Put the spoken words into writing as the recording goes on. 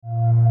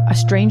a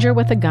stranger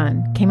with a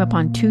gun came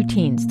upon two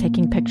teens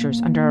taking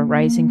pictures under a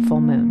rising full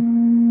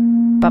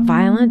moon. But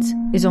violence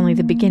is only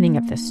the beginning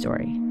of this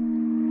story.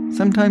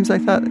 Sometimes I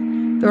thought,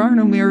 there are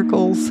no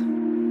miracles.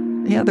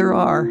 Yeah, there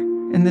are,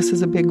 and this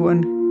is a big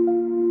one.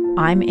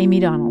 I'm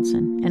Amy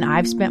Donaldson, and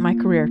I've spent my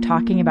career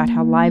talking about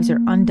how lives are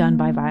undone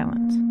by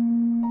violence.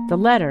 The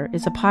Letter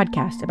is a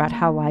podcast about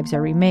how lives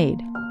are remade.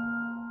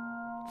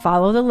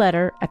 Follow The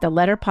Letter at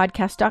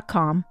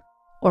theletterpodcast.com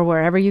or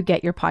wherever you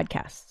get your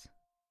podcasts.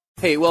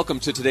 Hey, welcome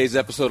to today's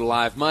episode of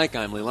Live Mike.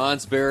 I'm Lee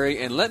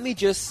Lonsberry, and let me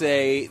just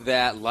say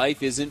that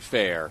life isn't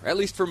fair, at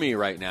least for me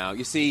right now.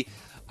 You see,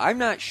 I'm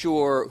not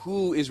sure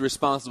who is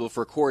responsible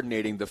for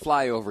coordinating the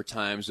flyover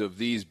times of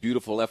these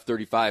beautiful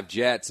F-35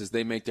 jets as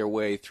they make their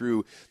way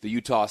through the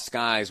Utah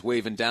skies,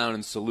 waving down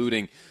and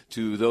saluting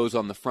to those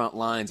on the front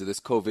lines of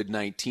this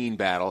COVID-19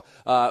 battle.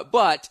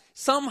 But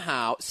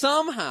somehow,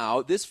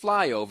 this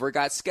flyover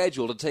got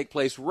scheduled to take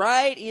place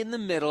right in the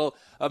middle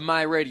of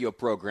my radio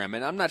program.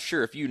 And I'm not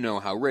sure if you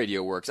know how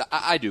radio works.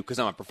 I do, because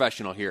I'm a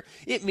professional here.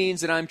 It means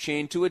that I'm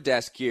chained to a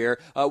desk here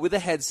with a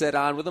headset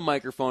on, with a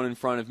microphone in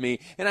front of me,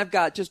 and I've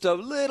got just a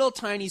little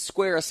tiny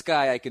square of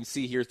sky I can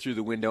see here through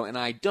the window. And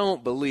I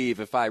don't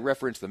believe, if I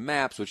reference the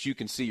maps, which you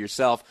can see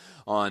yourself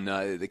on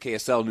the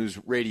KSL News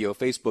Radio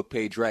Facebook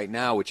page right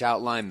now, which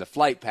outline the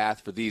flight path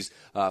for these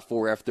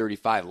four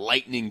F-35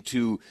 Lightning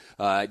II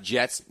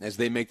jets as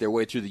they make their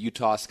way through the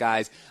Utah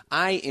skies,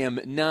 I am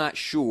not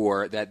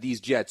sure that these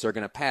jets are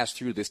going to pass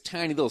through this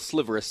tiny little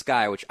sliver of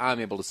sky, which I'm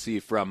able to see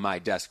from my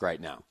desk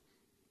right now.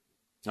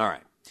 All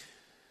right.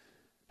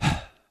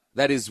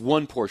 That is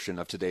one portion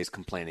of today's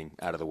complaining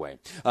out of the way.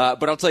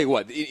 But I'll tell you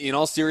what, in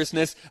all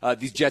seriousness,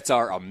 these jets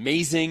are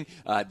amazing.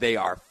 They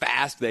are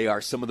fast. They are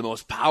some of the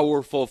most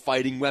powerful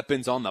fighting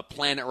weapons on the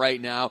planet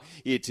right now.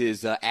 It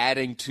is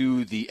adding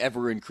to the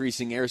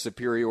ever-increasing air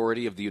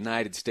superiority of the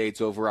United States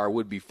over our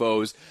would-be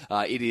foes.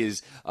 It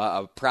is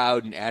a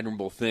proud and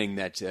admirable thing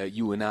that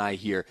you and I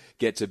here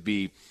get to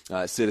be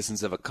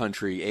citizens of a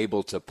country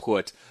able to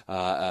put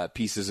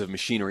pieces of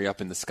machinery up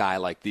in the sky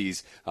like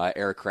these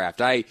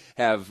aircraft. I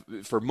have,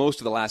 for most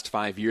of the last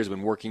 5 years,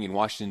 been working in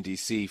Washington,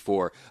 D.C.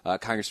 for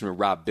Congressman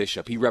Rob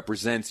Bishop. He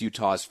represents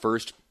Utah's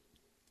 1st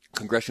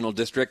congressional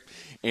district,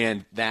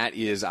 and that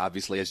is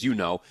obviously, as you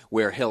know,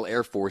 where Hill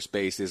Air Force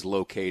Base is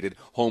located,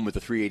 home of the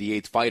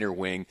 388th Fighter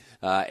Wing,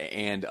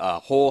 and a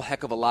whole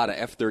heck of a lot of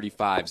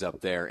F-35s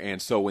up there.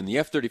 And so when the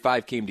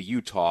F-35 came to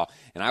Utah,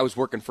 and I was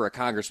working for a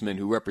congressman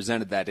who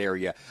represented that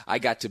area, I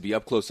got to be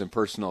up close and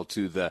personal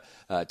to the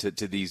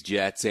to these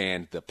jets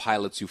and the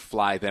pilots who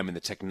fly them and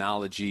the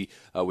technology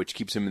which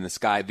keeps them in the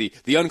sky.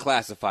 The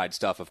unclassified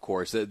stuff, of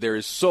course. There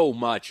is so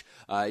much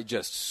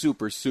just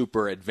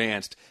super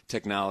advanced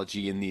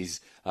technology in these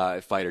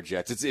fighter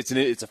jets.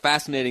 It's a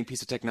fascinating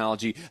piece of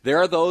technology. There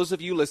are those of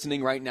you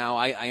listening right now,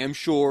 I am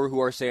sure, who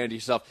are saying to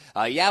yourself,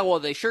 yeah, well,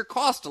 they sure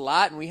cost a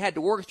lot, and we had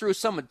to work through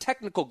some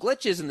technical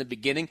glitches in the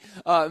beginning.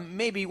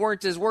 Maybe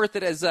weren't as worth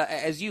it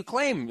as you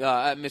claim,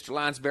 Mr.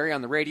 Lonsberry,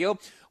 on the radio.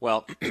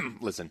 Well,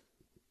 listen.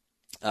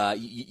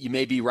 You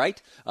may be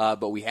right,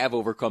 but we have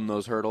overcome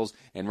those hurdles,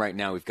 and right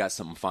now we've got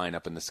something fine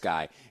up in the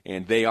sky.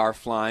 And they are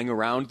flying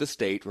around the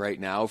state right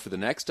now for the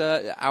next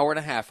hour and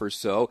a half or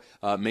so,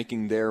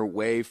 making their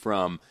way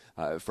from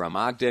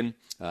Ogden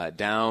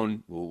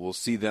down. We'll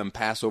see them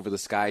pass over the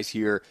skies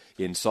here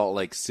in Salt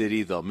Lake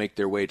City. They'll make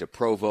their way to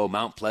Provo,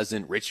 Mount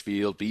Pleasant,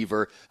 Richfield,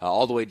 Beaver,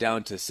 all the way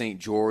down to St.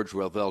 George,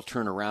 where they'll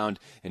turn around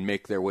and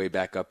make their way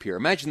back up here.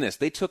 Imagine this.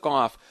 They took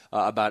off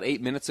about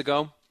 8 minutes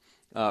ago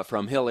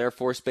from Hill Air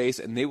Force Base,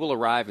 and they will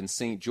arrive in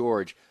St.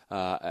 George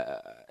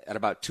at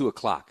about 2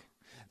 o'clock.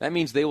 That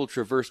means they will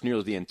traverse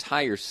nearly the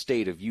entire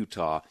state of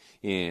Utah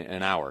in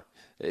an hour.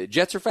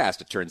 Jets are fast,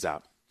 it turns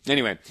out.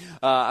 Anyway,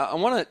 I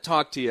want to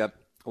talk to you,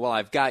 while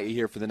I've got you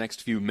here for the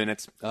next few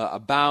minutes,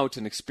 about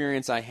an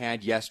experience I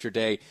had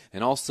yesterday,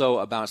 and also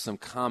about some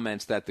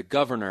comments that the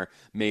governor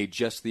made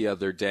just the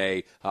other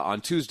day, on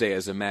Tuesday,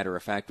 as a matter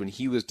of fact, when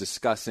he was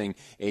discussing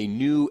a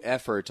new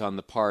effort on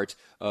the part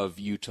of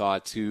Utah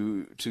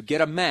to get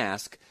a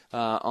mask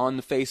on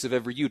the face of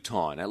every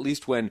Utahn, at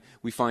least when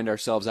we find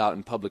ourselves out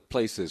in public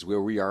places where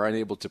we are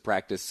unable to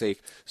practice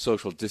safe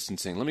social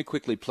distancing. Let me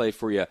quickly play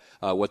for you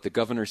what the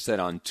governor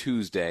said on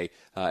Tuesday,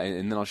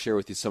 and then I'll share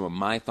with you some of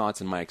my thoughts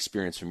and my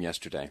experience from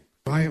yesterday.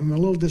 I am a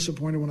little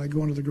disappointed when I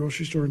go into the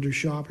grocery store and do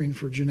shopping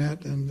for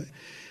Jeanette, and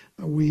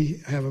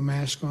we have a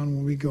mask on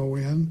when we go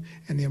in,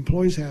 and the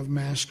employees have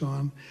masks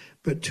on,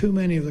 but too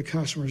many of the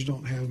customers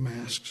don't have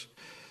masks.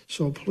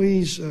 So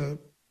please,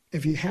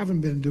 if you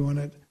haven't been doing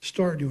it,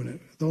 start doing it.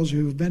 Those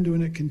who have been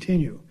doing it,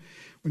 continue.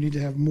 We need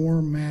to have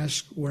more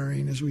mask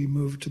wearing as we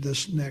move to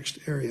this next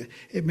area.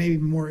 It may be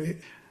more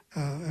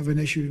of an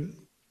issue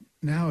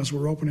now as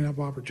we're opening up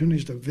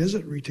opportunities to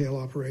visit retail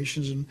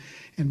operations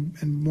and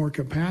more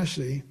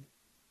capacity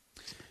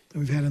than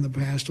we've had in the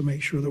past to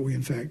make sure that we,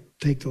 in fact,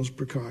 take those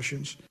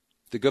precautions.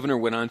 The governor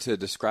went on to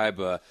describe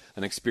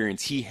an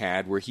experience he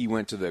had where he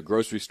went to the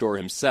grocery store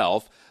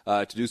himself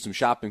to do some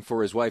shopping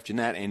for his wife,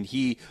 Jeanette, and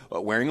he,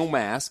 wearing a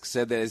mask,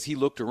 said that as he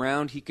looked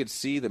around, he could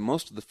see that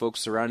most of the folks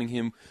surrounding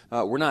him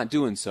were not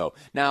doing so.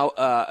 Now,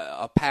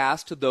 a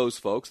pass to those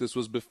folks. This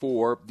was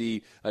before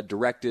the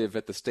directive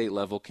at the state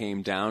level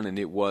came down, and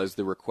it was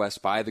the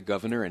request by the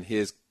governor and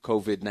his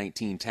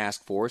COVID-19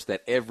 task force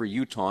that every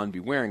Utahn be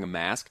wearing a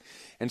mask.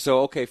 And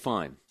so, okay,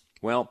 fine.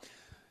 Well,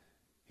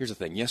 here's the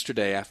thing.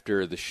 Yesterday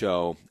after the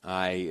show,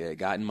 I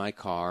got in my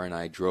car and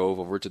I drove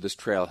over to this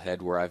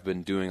trailhead where I've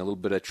been doing a little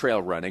bit of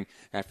trail running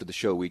after the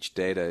show each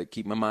day to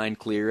keep my mind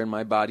clear and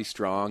my body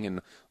strong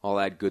and all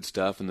that good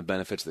stuff and the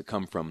benefits that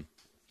come from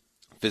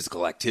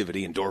physical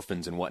activity,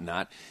 endorphins and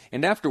whatnot.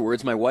 And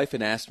afterwards, my wife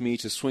had asked me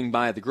to swing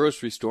by the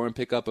grocery store and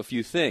pick up a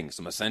few things,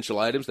 some essential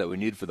items that we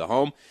need for the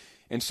home.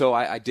 And so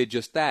I did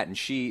just that. And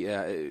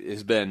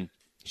she's been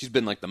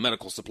like the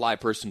medical supply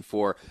person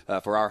for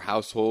our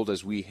household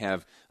as we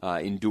have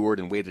endured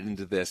and waded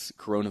into this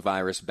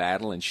coronavirus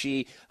battle. And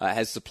she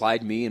has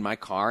supplied me in my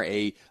car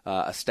a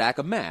stack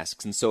of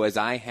masks. And so as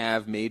I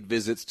have made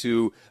visits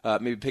to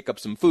maybe pick up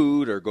some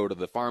food or go to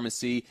the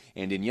pharmacy,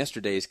 and in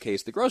yesterday's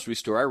case, the grocery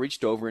store, I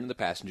reached over into the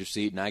passenger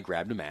seat and I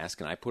grabbed a mask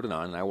and I put it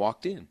on and I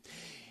walked in.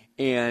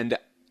 And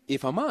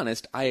if I'm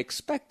honest, I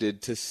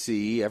expected to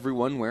see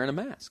everyone wearing a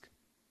mask.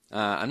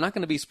 I'm not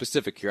going to be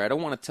specific here. I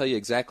don't want to tell you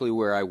exactly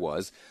where I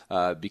was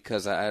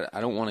because I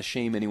don't want to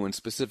shame anyone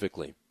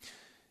specifically.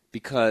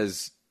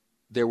 Because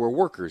there were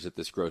workers at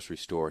this grocery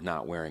store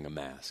not wearing a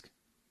mask.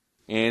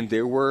 And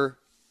there were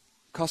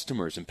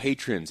customers and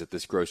patrons at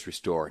this grocery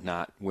store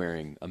not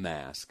wearing a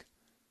mask.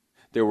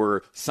 There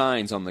were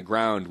signs on the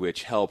ground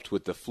which helped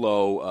with the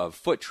flow of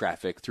foot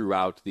traffic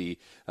throughout the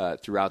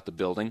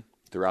building,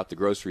 throughout the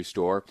grocery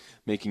store,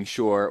 making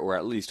sure, or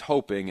at least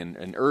hoping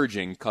and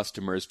urging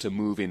customers to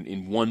move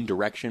in one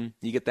direction.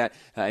 You get that?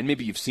 And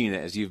maybe you've seen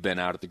it as you've been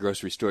out at the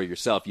grocery store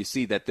yourself. You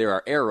see that there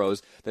are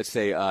arrows that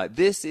say,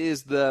 this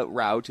is the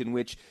route in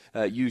which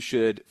you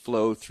should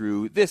flow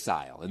through this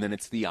aisle. And then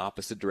it's the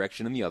opposite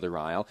direction in the other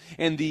aisle.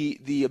 And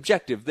the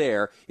objective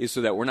there is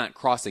so that we're not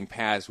crossing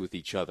paths with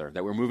each other,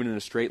 that we're moving in a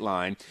straight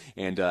line,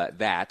 and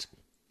that,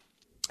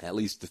 at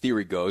least the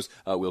theory goes,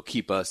 will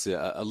keep us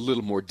a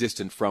little more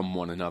distant from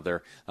one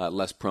another,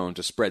 less prone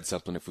to spread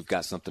something if we've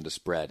got something to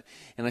spread.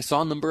 And I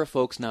saw a number of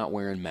folks not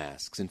wearing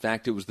masks. In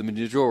fact, it was the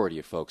majority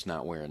of folks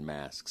not wearing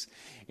masks.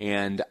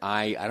 And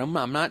I'm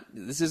not,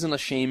 this isn't a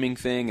shaming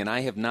thing, and I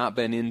have not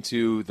been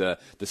into the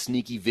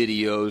sneaky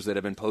videos that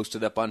have been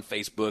posted up on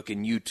Facebook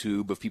and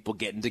YouTube of people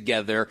getting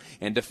together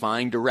and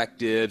defying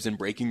directives and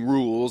breaking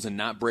rules and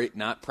not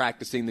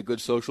practicing the good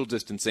social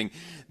distancing.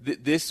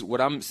 What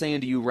I'm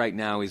saying to you right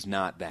now is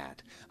not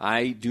that.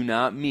 I do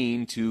not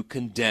mean to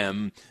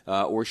condemn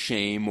or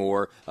shame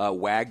or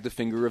wag the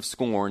finger of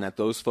scorn at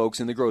those folks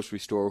in the grocery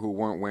store who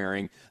weren't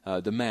wearing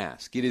the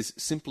mask. It is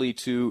simply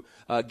to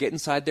get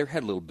inside their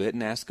head a little bit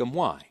and ask them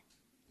why.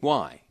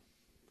 Why?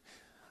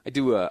 I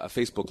do a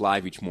Facebook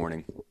Live each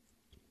morning.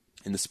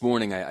 And this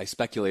morning I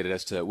speculated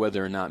as to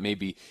whether or not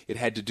maybe it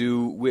had to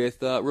do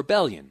with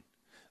rebellion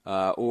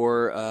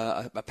or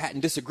a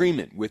patent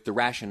disagreement with the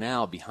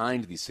rationale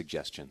behind these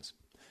suggestions.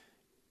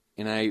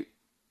 And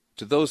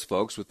to those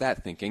folks with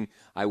that thinking,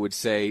 I would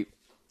say,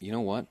 you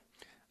know what?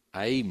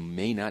 I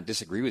may not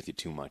disagree with you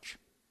too much.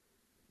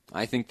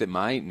 I think that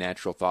my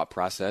natural thought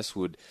process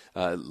would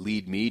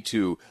lead me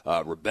to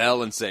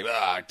rebel and say,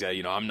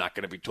 I'm not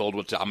going to be told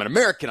what to. I'm an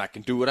American. I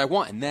can do what I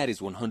want. And that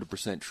is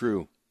 100%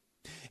 true.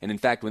 And in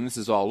fact, when this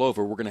is all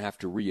over, we're going to have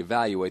to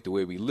reevaluate the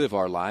way we live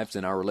our lives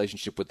and our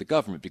relationship with the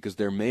government, because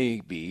there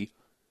may be,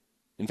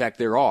 in fact,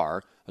 there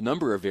are a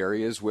number of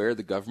areas where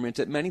the government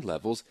at many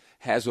levels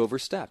has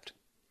overstepped.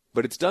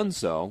 But it's done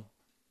so,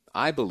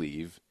 I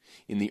believe,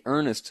 in the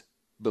earnest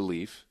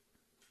belief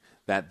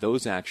that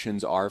those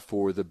actions are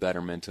for the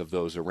betterment of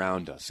those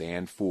around us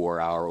and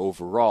for our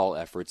overall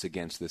efforts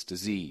against this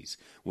disease.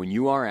 When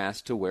you are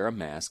asked to wear a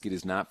mask, it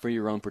is not for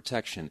your own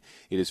protection.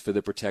 It is for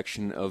the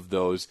protection of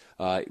those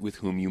with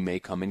whom you may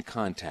come in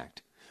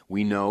contact.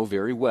 We know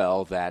very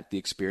well that the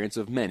experience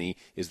of many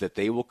is that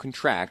they will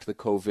contract the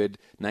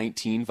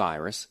COVID-19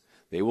 virus,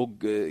 they will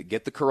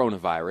get the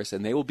coronavirus,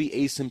 and they will be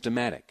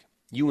asymptomatic.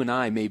 You and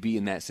I may be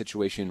in that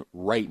situation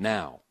right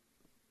now.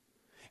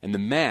 And the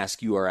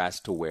mask you are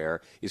asked to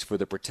wear is for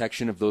the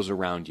protection of those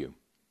around you.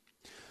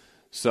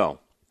 So,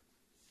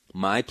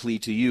 my plea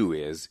to you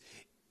is,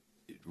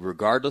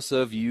 regardless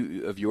of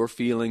your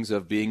feelings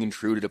of being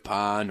intruded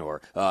upon,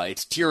 or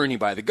it's tyranny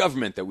by the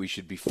government that we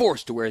should be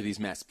forced to wear these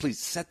masks, please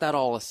set that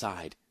all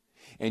aside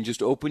and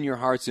just open your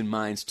hearts and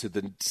minds to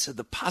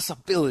the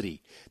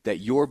possibility that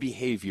your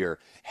behavior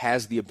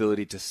has the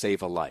ability to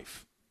save a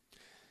life.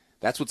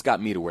 That's what's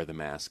got me to wear the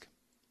mask.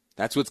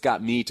 That's what's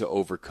got me to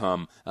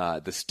overcome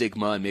the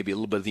stigma and maybe a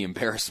little bit of the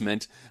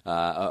embarrassment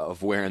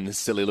of wearing this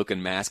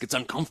silly-looking mask. It's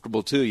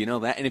uncomfortable, too, you know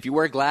that? And if you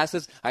wear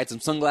glasses, I had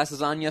some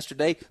sunglasses on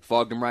yesterday,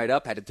 fogged them right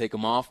up, had to take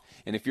them off.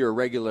 And if you're a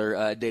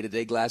regular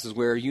day-to-day glasses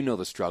wearer, you know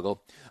the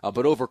struggle.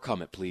 But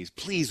overcome it, please.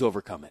 Please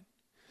overcome it.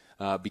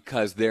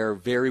 because there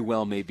very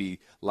well may be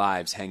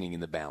lives hanging in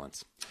the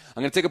balance.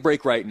 I'm going to take a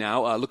break right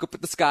now. Look up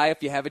at the sky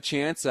if you have a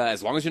chance.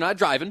 As long as you're not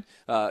driving,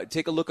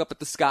 take a look up at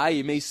the sky.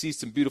 You may see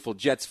some beautiful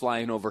jets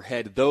flying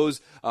overhead.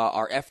 Those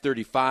are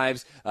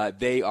F-35s.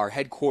 They are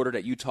headquartered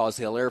at Utah's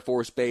Hill Air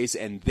Force Base,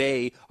 and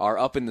they are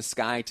up in the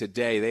sky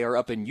today. They are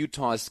up in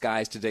Utah's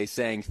skies today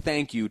saying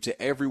thank you to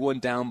everyone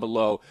down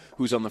below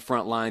who's on the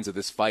front lines of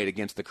this fight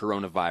against the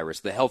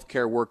coronavirus. The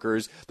healthcare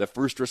workers, the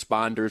first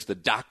responders, the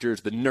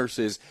doctors, the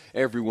nurses,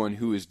 everyone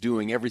who is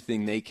doing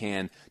everything they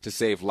can to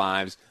save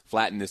lives,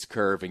 flatten this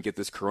curve, and get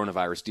this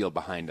coronavirus deal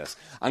behind us.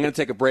 I'm going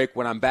to take a break.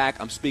 When I'm back,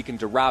 I'm speaking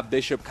to Rob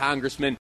Bishop, Congressman.